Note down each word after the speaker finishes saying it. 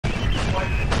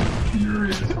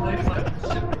furious when I type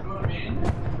the shit, you know what I mean?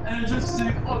 And it's just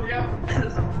sick, oh yeah,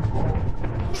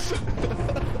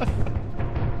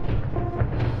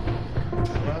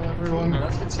 Well, everyone.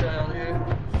 let's get you out of here.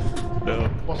 No.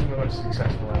 Wasn't the most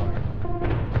successful hour.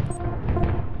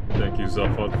 Thank you,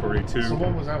 Zafot42.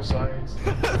 Someone was outside.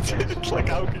 Dude, like,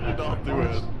 how can you not do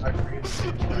it? I created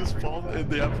You spawned in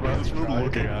the apparatus room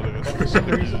looking at it. For some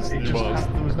reason, it You just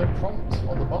must. there was no prompt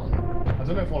on the button. I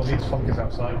don't know if one of these fuckers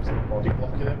outside was like body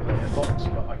blocking it with a hitbox,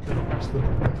 but I couldn't press the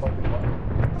fucking button.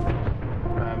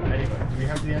 Anyway, do we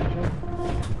have the engine?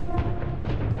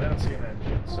 I don't see an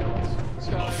engine, so let's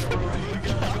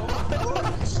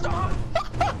Stop!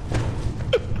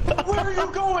 Where are you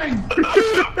going?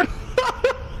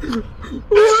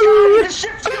 The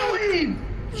ship's going!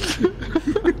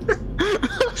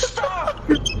 Stop!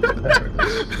 You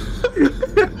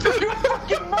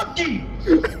fucking monkey!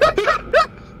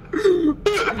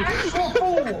 Actual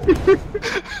fool!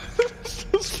 This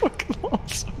is fucking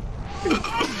awesome.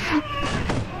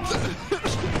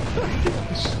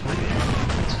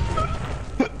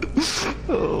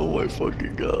 Oh my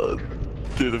fucking god.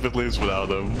 Dude, if it leaves without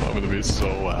him, I'm gonna be so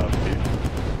happy.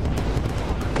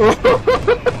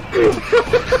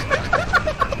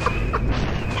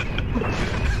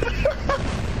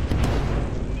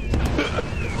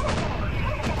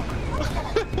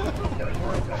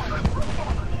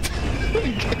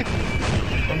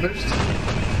 I'm boosted.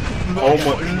 Oh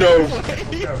my, no!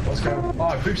 Let's go.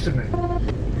 Oh, it boosted me.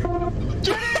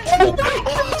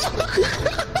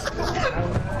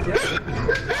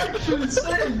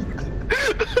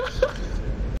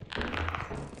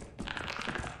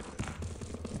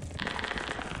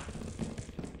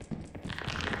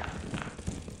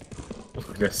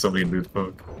 There's so many new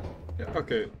folk. Yeah,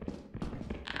 okay.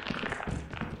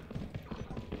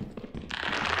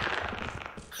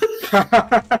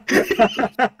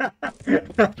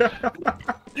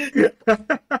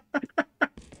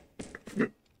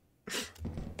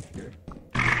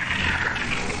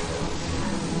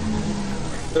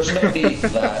 There's no need for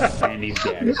that. And he's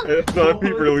dead. That'd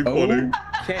be really funny.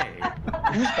 Okay.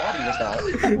 Whose body was that?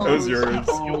 That was yours.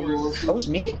 That was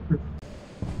me.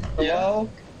 Hello?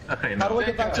 I How do I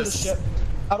get back to the ship?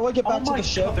 How do I get back to the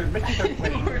ship?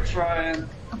 We're trying.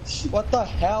 What the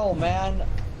hell, man?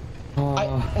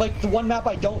 Like the one map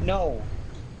I don't know.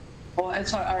 Well,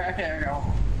 it's not. Alright, okay, I go.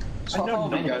 So I know follow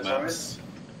me, none of guys, the alright? maps.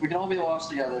 We can all be lost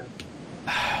together.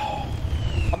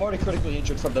 I'm already critically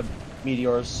injured from the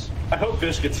meteors. I hope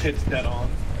Fish gets hit dead on.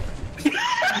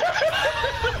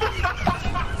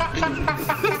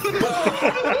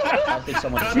 I think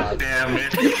someone just died. Damn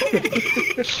it.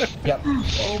 Yep.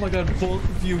 Oh my god, both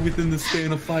of you within the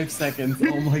span of 5 seconds.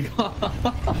 Oh my god.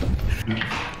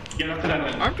 Get up to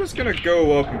that end. I'm just gonna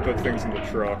go up and put things in the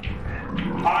truck.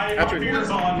 My finger's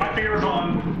on. My finger's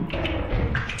on.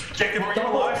 Jacob, are you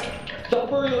alive?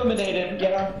 Double eliminated,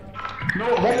 yeah. No,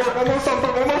 one more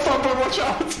thumper, watch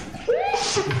out!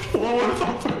 One more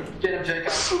thumper. Get him,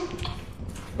 Jacob.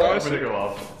 Oh, I I'm see. gonna go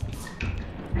off.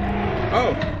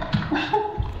 Oh.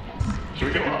 Should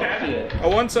we go up? Oh,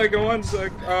 one sec.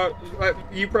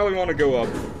 You probably want to go up.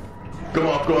 Go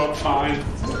up. Fine.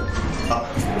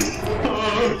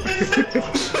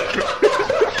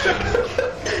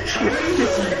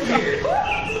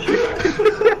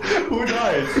 Who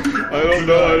died? I don't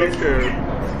know. I don't care.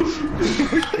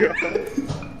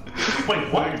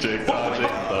 Wait, what? Jake What?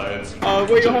 died.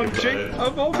 Wait, hold on. Jake,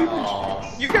 of all people,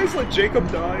 you guys let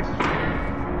Jacob die?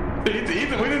 We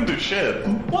didn't do shit.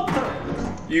 What the?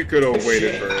 You could have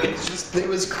waited for it. It's just, it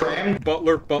was crammed.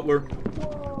 Butler.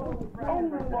 Oh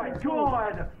my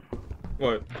god!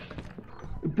 What?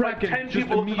 Bracken, 10 just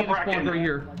people in the immediately bracken. spawned right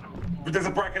here. There's a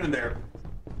bracket in there.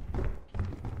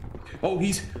 Oh,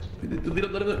 he's...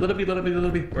 Let it be.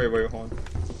 Wait, hold on.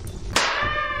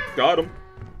 Got him.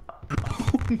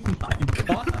 Oh my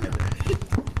god. Dude,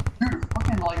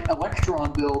 fucking like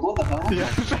Electron build, what the hell? Yeah,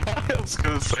 I was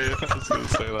gonna say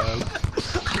that.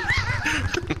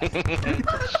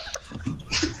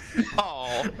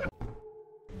 Oh.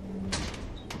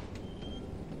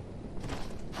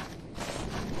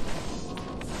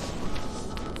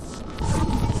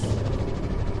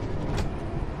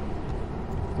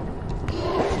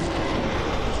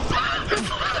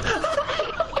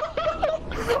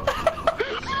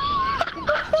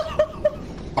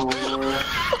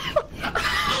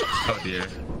 Oh dear.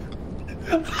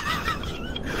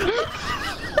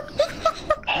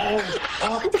 Oh,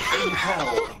 fucking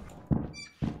hell.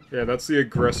 Yeah, that's the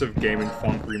aggressive gaming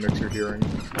funk remix you're hearing.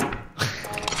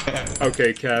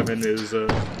 Okay, Kevin is, He's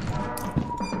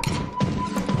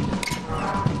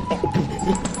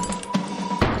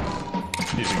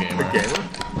a gamer. a gamer?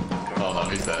 Oh no,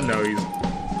 he's dead. No, he's.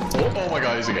 Oh my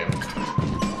god, he's a game.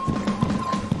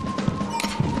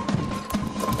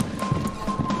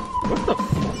 What the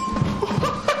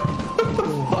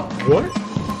fuck? What?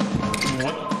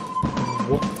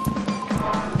 What?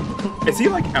 Is he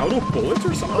like out of bullets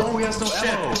or something? Oh, he has no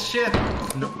ammo. Shit.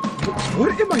 No.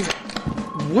 What am I?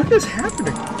 What is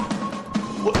happening?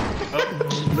 What?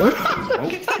 What?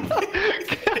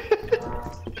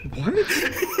 What?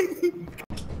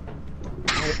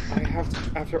 I have to,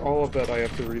 after all of that, I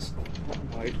have to reset. Oh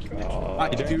my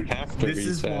god. Dude, this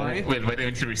is why. Wait, why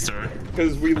didn't you restart?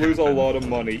 Because we lose a lot of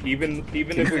money. Even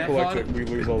if we collect it, we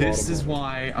lose a lot of money. This is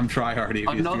why I'm tryharding.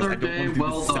 Another day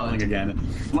well done. Selling again.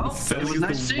 Well, Selling it was is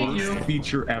nice the seeing you. worst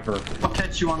feature ever. I'll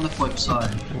catch you on the flip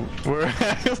side. We're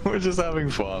just having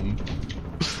fun.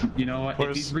 You know what?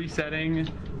 If he's resetting,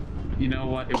 you know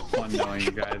what? It was fun knowing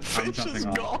you guys. I'm Fish is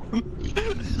jumping off. gone.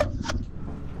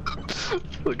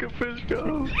 Look at fish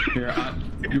go. Here,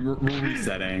 we're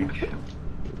resetting.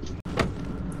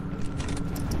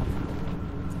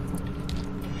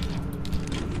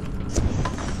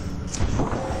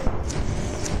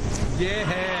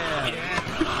 Yeah!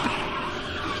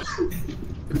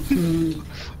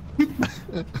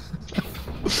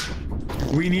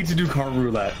 We need to do car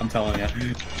roulette, I'm telling you.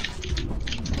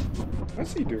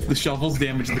 What's he doing? The shovels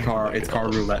damage the car, it's car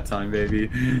roulette time, baby.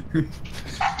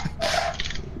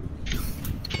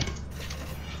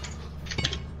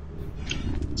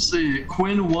 See,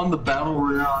 Quinn won the battle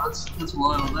royale. That's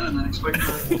wild. I didn't expect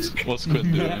that. What's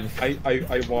Quinn doing?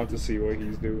 I want to see what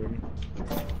he's doing.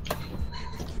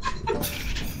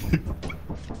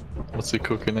 What's he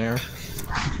cooking there?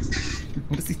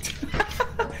 What is he doing?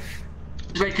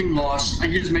 Making lost. I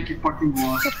just make it fucking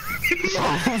lost.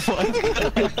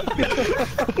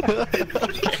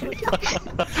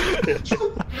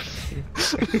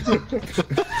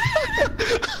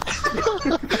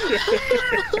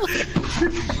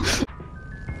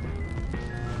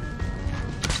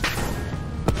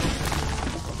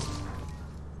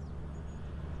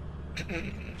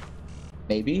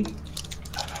 Maybe?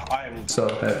 I am So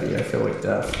heavy, I feel like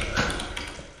death.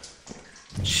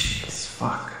 Jeez,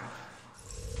 fuck.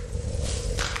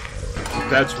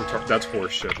 That's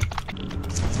horseshit.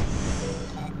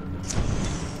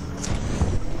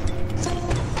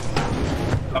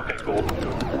 Okay, cool.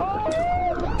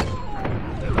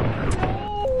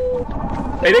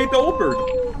 It ate the old bird.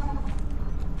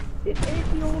 It ate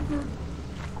the old bird.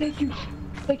 Thank you.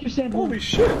 Thank you, Sandra. Holy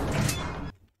shit. I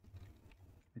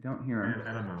don't hear him.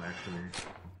 I don't know, actually.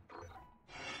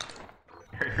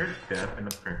 I heard death and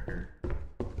a prayer.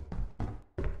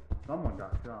 Someone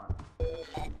got shot.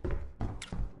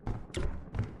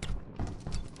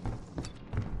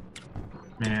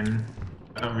 Man,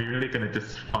 are we really gonna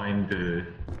just find the...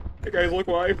 Hey guys, look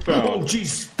what I found. Oh,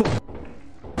 jeez.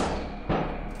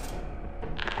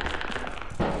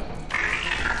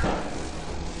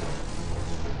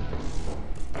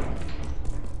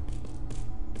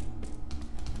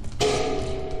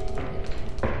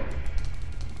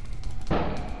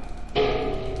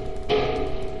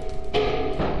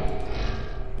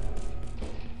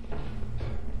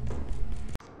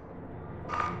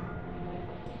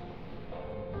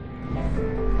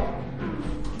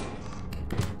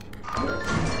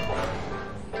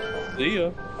 See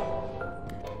ya.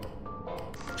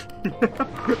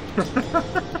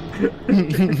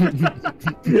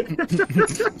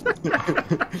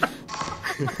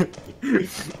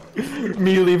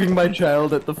 Me leaving my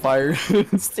child at the fire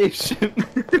station.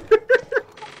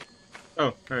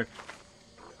 Oh, hey.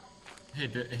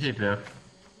 Hey, Beth.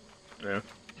 Yeah.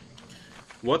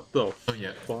 What the Oh,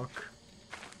 yeah. fuck?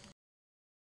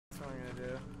 That's what I'm gonna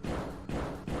do.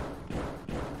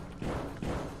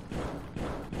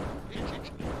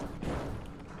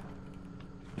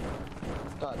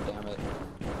 God damn it.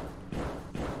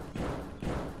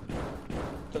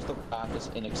 Just the path is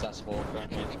inaccessible.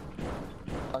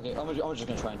 Okay, I'm just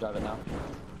gonna try and drive it now.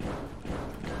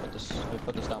 Let me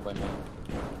put this down by me.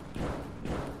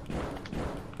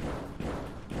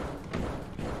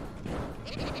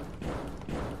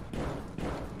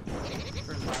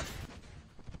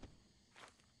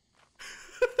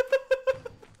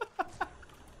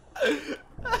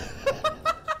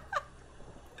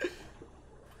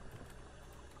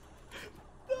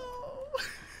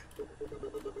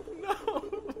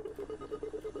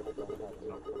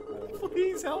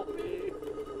 Please help me.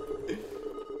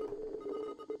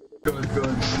 Good.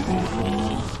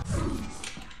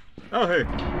 Oh, hey.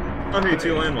 Oh, hey,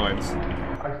 two landmines.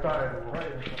 I started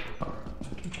right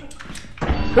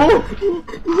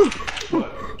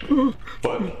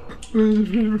What?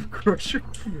 Crusher.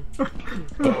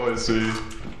 Oh, I see.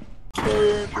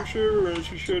 Okay,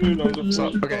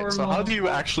 so how do you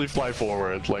actually fly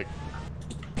forward? Like,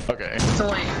 okay. So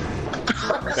like,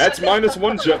 That's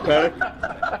 -1 jetpack.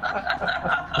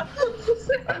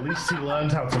 At least he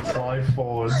learned how to fly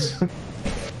forwards.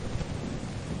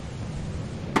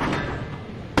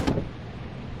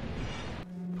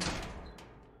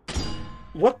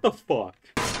 What the fuck?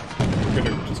 We're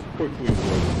gonna just quickly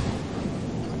load.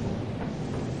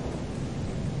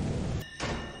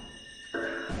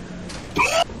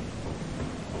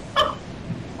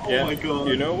 Yeah, oh my god.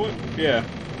 You know what? Yeah.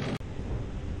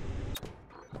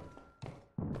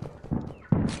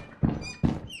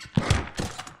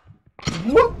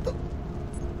 What the?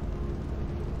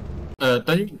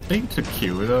 They took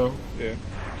Q though. Yeah.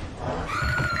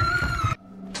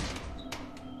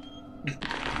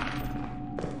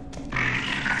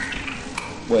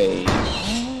 Wait.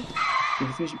 You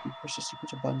push the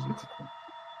sequence of buttons, you click one.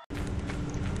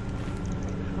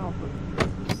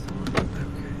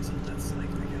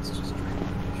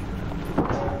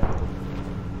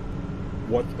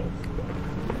 What the fuck?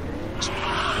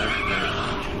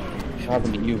 What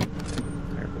happened to you?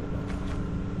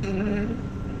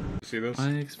 See this? I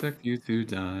expect you to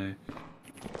die.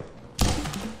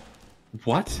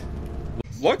 What?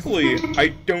 Luckily, I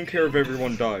don't care if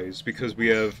everyone dies, because we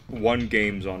have 1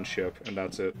 games on ship, and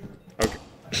that's it. Okay.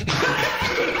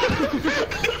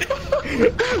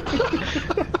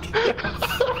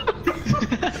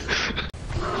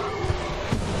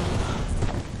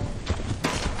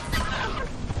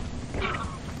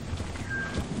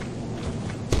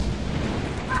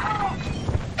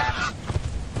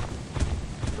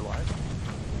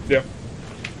 Yeah.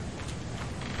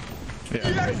 Yeah.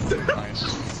 Nice.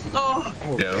 oh,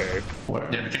 Okay. Where?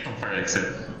 Yeah, we can go for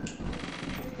exit.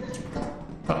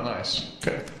 Oh, nice.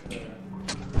 Okay.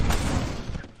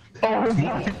 Oh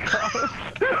my god.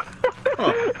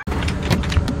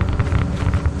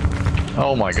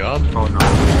 Oh my god. Oh no.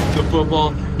 the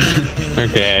football.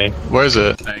 Okay. Where is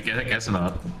it? I guess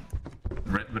not.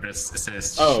 But it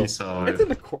says Oh, she saw it's it. in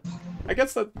the cor- I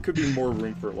guess that could be more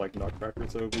room for, like,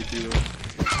 nutcrackers, so we do.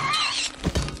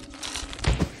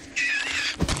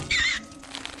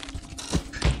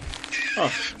 Huh.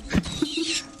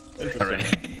 Interesting.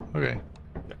 Alright. Okay.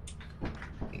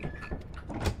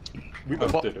 We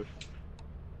both did it.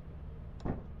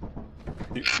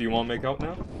 Do you want to make out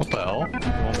now? What the hell? You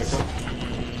want to make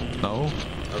out? No.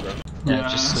 Okay. Yeah.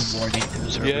 Just a warning.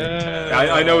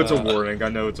 Yeah. I know it's a warning. I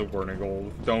know it's a warning,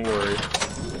 old. Don't worry.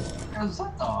 How's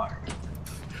that dog?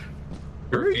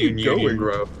 Where are you going,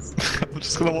 bro? I'm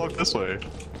just gonna walk this way.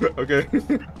 Okay.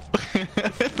 I'm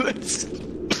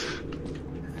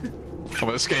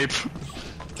gonna escape.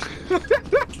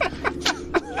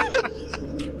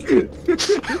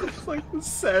 It's like the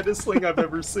saddest thing I've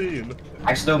ever seen.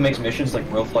 Axedo makes missions like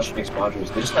Real Flush makes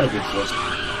modules. They just gotta be close.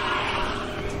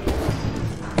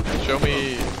 Show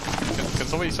me. Can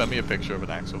somebody send me a picture of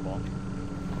an axle bomb?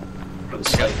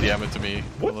 Just DM it to me.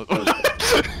 What?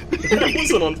 It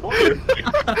wasn't on fire.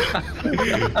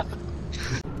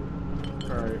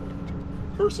 Alright.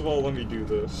 First of all, let me do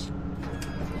this.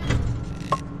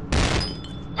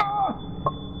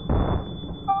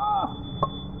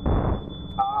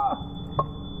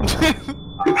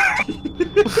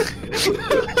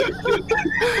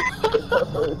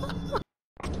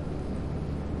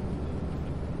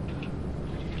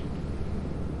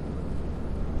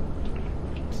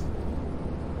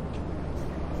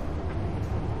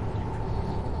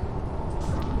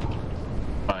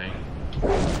 Bye.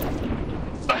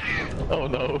 Oh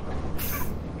no.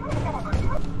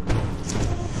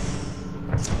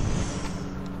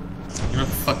 You know,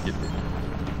 fuck you.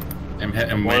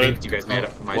 I'm waiting. You guys made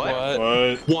up for my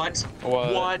What? What?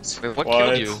 What? Wait, What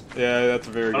killed you? Yeah, that's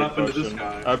a very good happened to question. this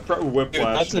guy? I probably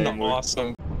whiplash. That's an namely.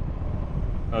 awesome.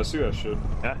 See that shit.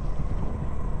 Yeah.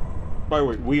 By the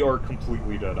way, we are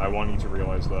completely dead. I want you to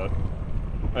realize that.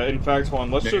 In fact, hold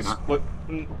on, let's Maybe just... not.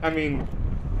 I mean...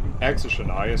 X should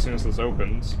die as soon as this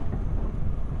opens.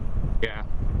 Yeah.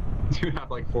 You have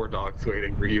like 4 dogs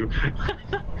waiting for you.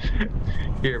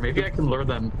 Here, maybe I can lure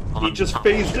them on. He just top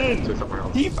phased of in! to somewhere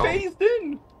else. He phased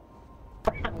in!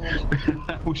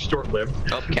 That was short-lived.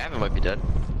 Oh, Kevin might be dead.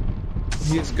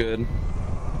 He's good.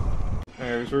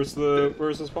 Anyways,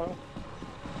 where's this file?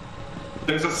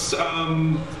 There's a,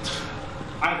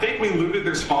 I think we looted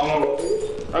their spawn.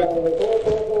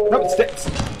 No, it's sticks!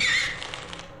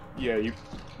 Yeah, you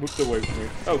moved away from me.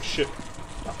 Oh, shit.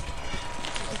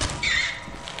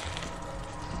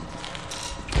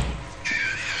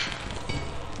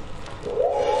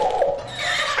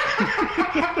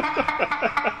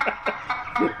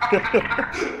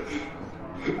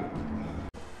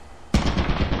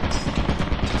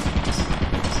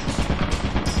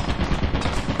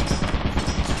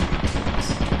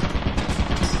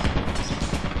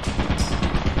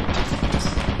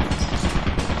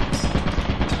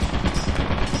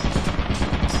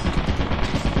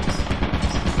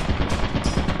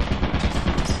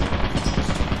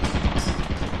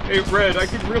 Hey, Red, I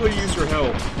could really use your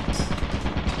help.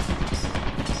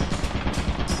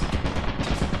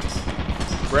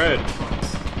 Red.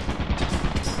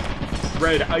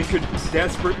 Red, I could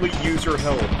desperately use your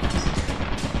help.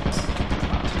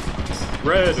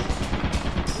 Red.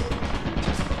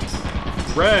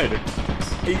 Red.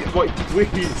 Hey, wait,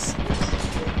 please.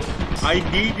 I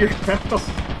need your help.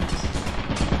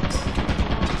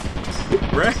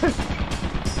 Red.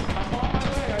 I'm on my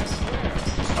way, I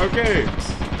swear. Okay.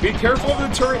 Be careful of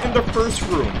the turret in the first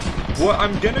room. What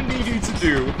I'm gonna need you to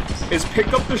do is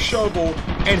pick up the shovel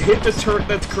and hit the turret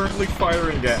that's currently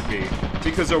firing at me,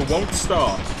 because it won't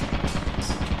stop.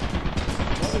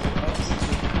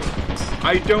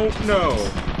 I don't know.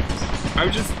 I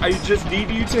just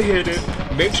need you to hit it.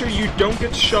 Make sure you don't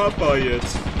get shot by it,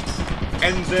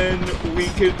 and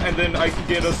then I can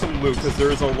get us some loot, because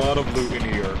there's a lot of loot in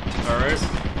here. All right.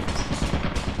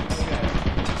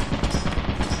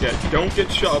 Yeah, don't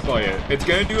get shot by it. It's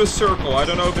gonna do a circle. I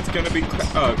don't know if it's gonna be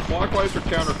clockwise or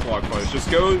counterclockwise.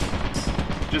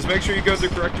 Just make sure you go the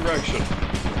correct direction.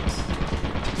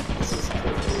 This is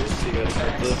crazy. You gotta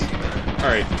get this.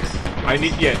 Alright.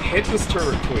 Hit this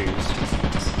turret, please.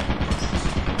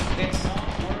 It's not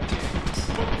working.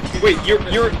 Wait,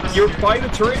 you're by the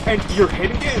turret and you're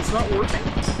hitting it and it's not working?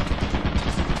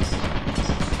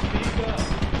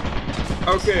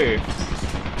 Okay.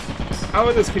 How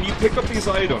about this? Can you pick up these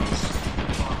items?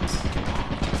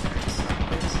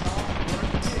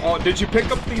 Oh, did you pick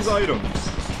up these items?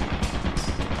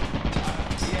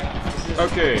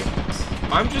 Okay.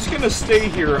 I'm just gonna stay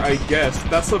here, I guess.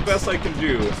 That's the best I can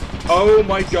do. Oh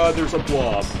my god, there's a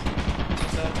blob.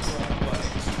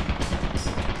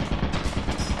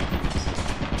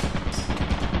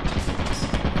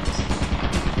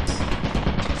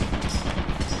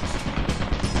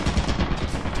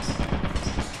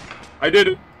 I did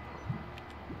it.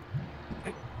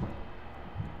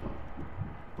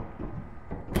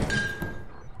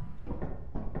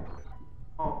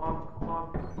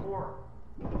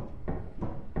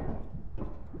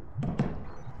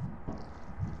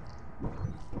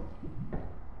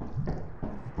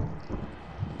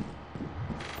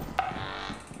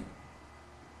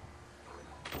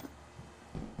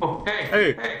 Oh, hey.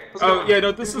 Hey. What's Oh, going yeah, on?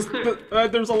 no, this is...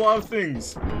 there's a lot of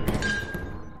things.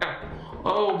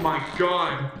 Oh my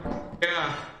god.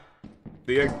 Yeah.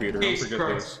 The egg beater, don't Jesus forget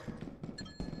Christ.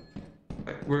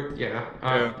 this.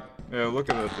 Yeah, look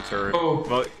at the turret. Oh.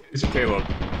 Well, it's Caleb.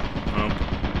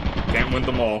 Can't win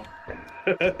them all.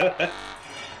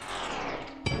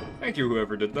 Thank you,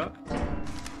 whoever did that.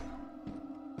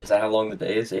 Is that how long the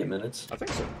day is? 8 minutes? I think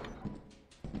so.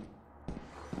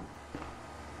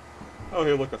 Oh,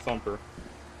 hey, look, a thumper.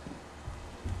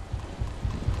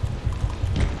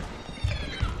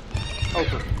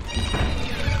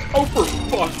 Oh, for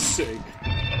fuck's sake!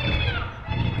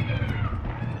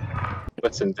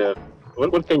 What's in there?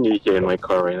 What can you hear in my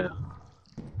car right now?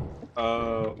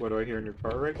 What do I hear in your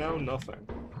car right now? Nothing.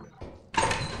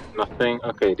 Nothing?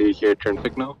 Okay, do you hear a turn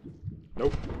signal?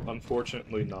 Nope,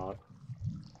 unfortunately not.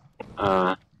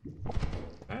 I'm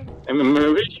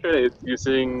pretty sure it's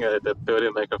using the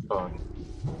built-in microphone.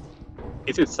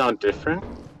 Does it sound different?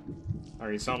 I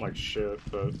mean, you sound like shit,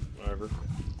 but whatever.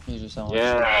 You just sound like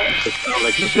yeah, it sounds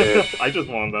like shit. I just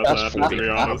wanted that to happen, to be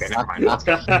honest.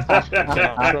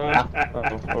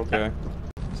 Okay.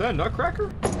 Is that a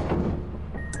nutcracker?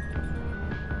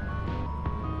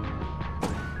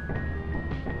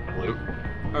 Luke?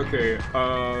 Okay,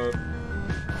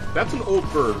 that's an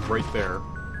old bird right there.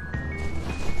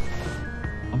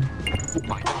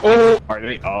 Oh! Are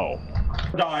they? Oh.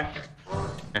 Die.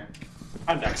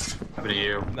 I'm next. How about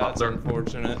you? That's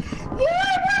unfortunate.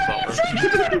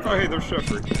 Oh, hey, there's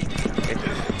Shepherd.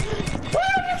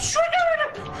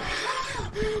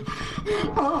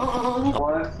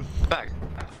 What? Back.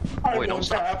 Wait, don't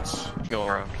stop. Go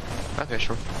around. Okay,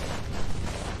 sure.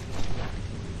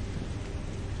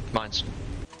 Mine's.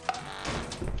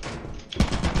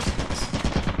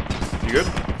 You good?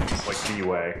 Like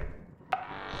DUA.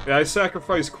 Yeah, I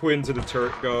sacrificed Quinn to the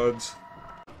turret gods.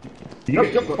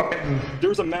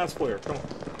 There's a mass player, come on.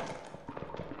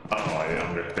 Oh, I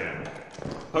understand.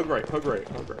 Hug right, hug right,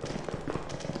 hug right.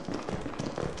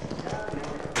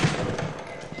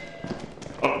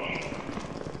 Oh.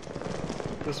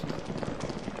 This...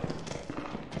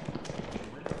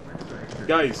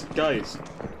 Guys,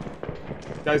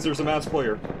 there's a mass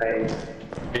player.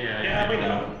 Yeah, we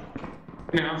know.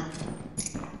 Yeah.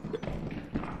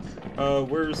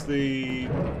 Where's the...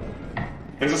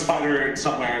 There's a spider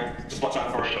somewhere. Just watch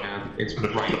out for it. Yeah, it's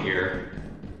right here.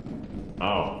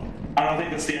 Oh. I don't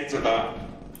think that's the exit, though.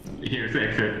 Here's the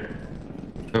exit.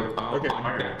 Okay.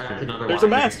 Another There's a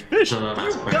one. masked fish! Another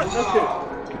masked fish. Okay.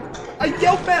 I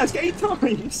yelled mask 8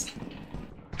 times!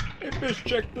 Hey fish,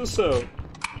 check this out.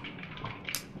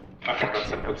 Okay,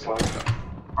 that's it. Looks like.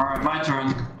 Alright, my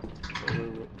turn.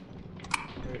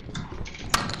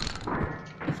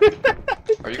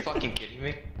 Are you fucking kidding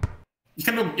me? You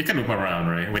can look around,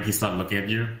 right? When he's not looking at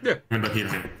you. Yeah. Even though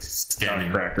he's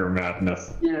scanning. Cracker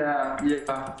madness. Yeah,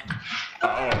 yeah.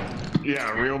 Oh,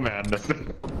 yeah, real madness.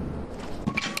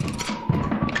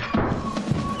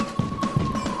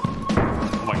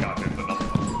 Oh my god, there's another one.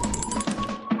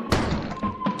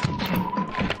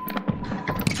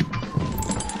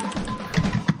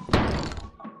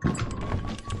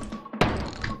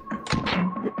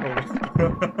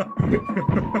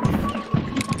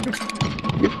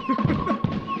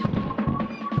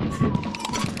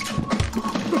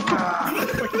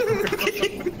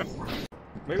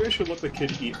 Maybe I should let the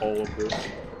kid eat all of this.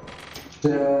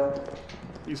 Yeah.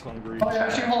 He's hungry. Oh yeah,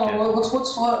 actually, hold on.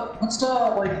 What's the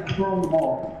like throw on the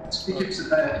ball? He keeps it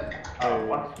back.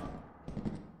 Oh.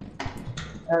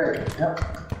 Alright, yep.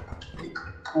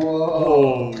 Whoa.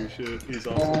 Holy shit, he's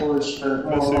awesome. Holy shit.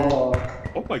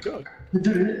 Oh my god. You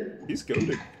did it. He's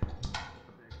goaded.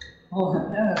 Oh,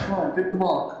 yeah, come on, pick the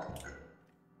ball.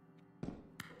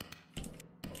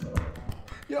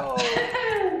 Yo!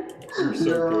 You're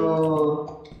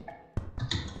so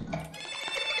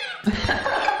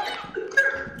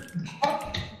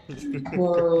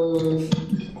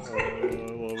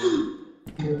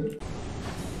good.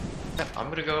 I'm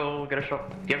gonna go get a shovel.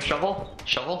 Do you have a shovel?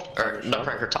 Shovel? Or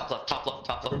nutcracker? Top left,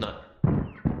 nut.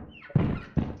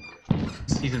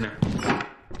 He's in there.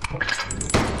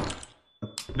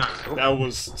 Nice. That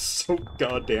was so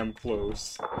goddamn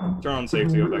close. Turn on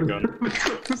safety with that gun.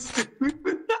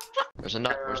 There's a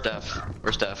nut. Where's Def?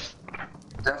 Where's Def?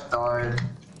 Def died.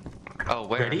 Oh,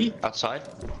 where? Ready? Outside?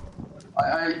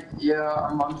 Yeah,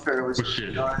 I'm unfairly Oh,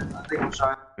 shit. I think I'm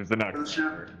shy. There's the next.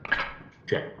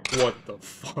 Okay. What the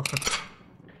fuck?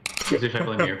 There's a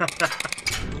shovel in here.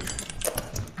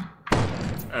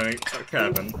 I mean,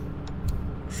 Kevin.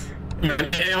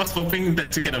 I was hoping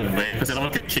that to get away because I don't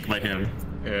want to get kicked by him.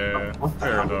 Yeah,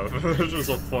 fair enough. It's just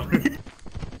so funny.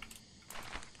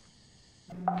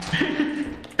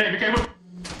 Hey, be careful!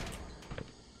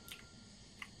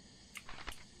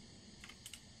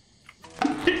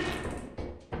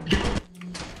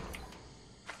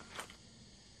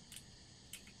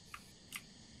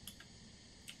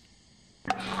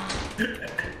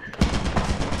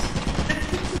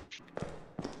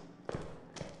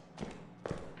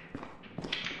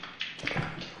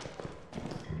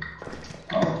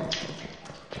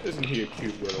 Isn't he a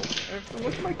cute little?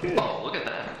 Look at my kid. Oh, look at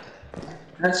that.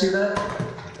 Can I see that?